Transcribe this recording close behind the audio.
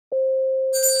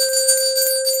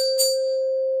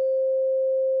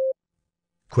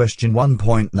Question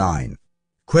 1.9.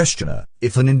 Questioner: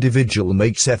 if an individual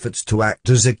makes efforts to act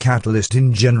as a catalyst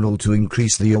in general to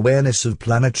increase the awareness of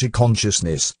planetary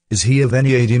consciousness, is he of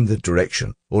any aid in that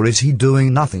direction, or is he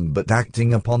doing nothing but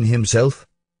acting upon himself?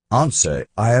 Answer: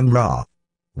 I am Ra.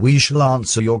 We shall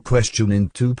answer your question in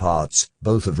two parts,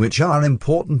 both of which are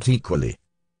important equally.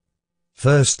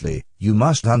 Firstly, you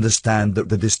must understand that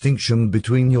the distinction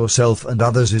between yourself and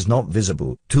others is not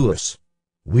visible to us.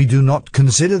 We do not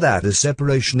consider that a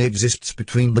separation exists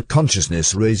between the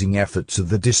consciousness-raising efforts of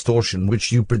the distortion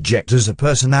which you project as a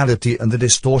personality and the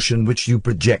distortion which you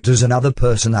project as another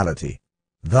personality.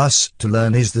 Thus, to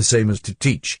learn is the same as to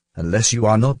teach, unless you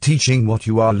are not teaching what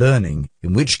you are learning,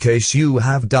 in which case you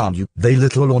have done they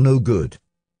little or no good.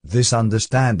 This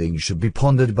understanding should be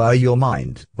pondered by your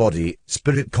mind, body,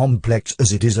 spirit complex,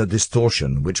 as it is a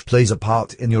distortion which plays a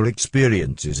part in your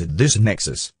experiences at this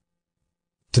nexus.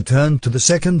 To turn to the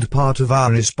second part of our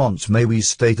response, may we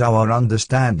state our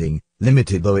understanding,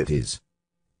 limited though it is.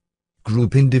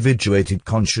 Group individuated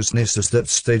consciousness is that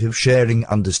state of sharing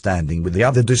understanding with the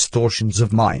other distortions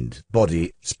of mind,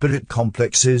 body, spirit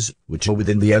complexes, which are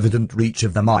within the evident reach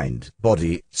of the mind,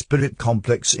 body, spirit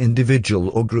complex individual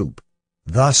or group.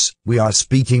 Thus, we are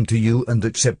speaking to you and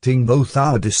accepting both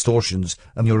our distortions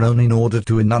and your own in order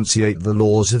to enunciate the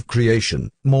laws of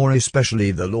creation, more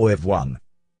especially the law of one.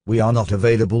 We are not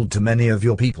available to many of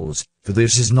your peoples, for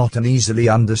this is not an easily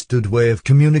understood way of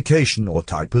communication or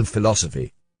type of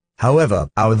philosophy. However,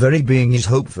 our very being is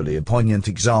hopefully a poignant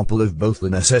example of both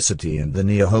the necessity and the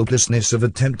near hopelessness of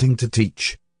attempting to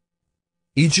teach.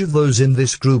 Each of those in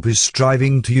this group is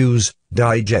striving to use,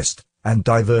 digest, and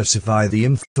diversify the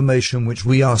information which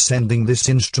we are sending this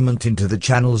instrument into the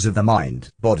channels of the mind,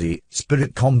 body,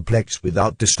 spirit complex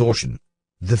without distortion.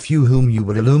 The few whom you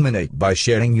will illuminate by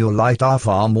sharing your light are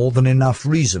far more than enough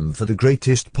reason for the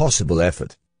greatest possible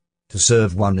effort. To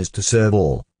serve one is to serve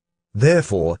all.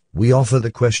 Therefore, we offer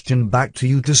the question back to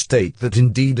you to state that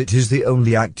indeed it is the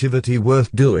only activity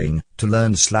worth doing, to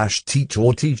learn/teach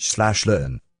or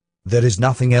teach/learn. There is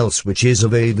nothing else which is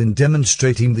of aid in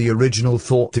demonstrating the original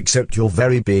thought except your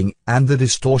very being, and the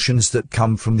distortions that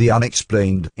come from the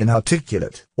unexplained,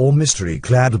 inarticulate, or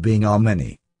mystery-clad being are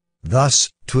many. Thus,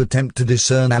 to attempt to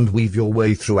discern and weave your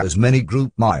way through as many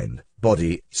group mind,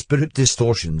 body, spirit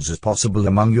distortions as possible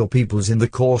among your peoples in the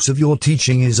course of your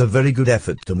teaching is a very good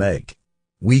effort to make.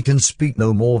 We can speak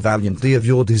no more valiantly of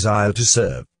your desire to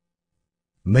serve.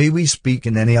 May we speak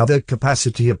in any other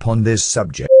capacity upon this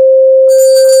subject?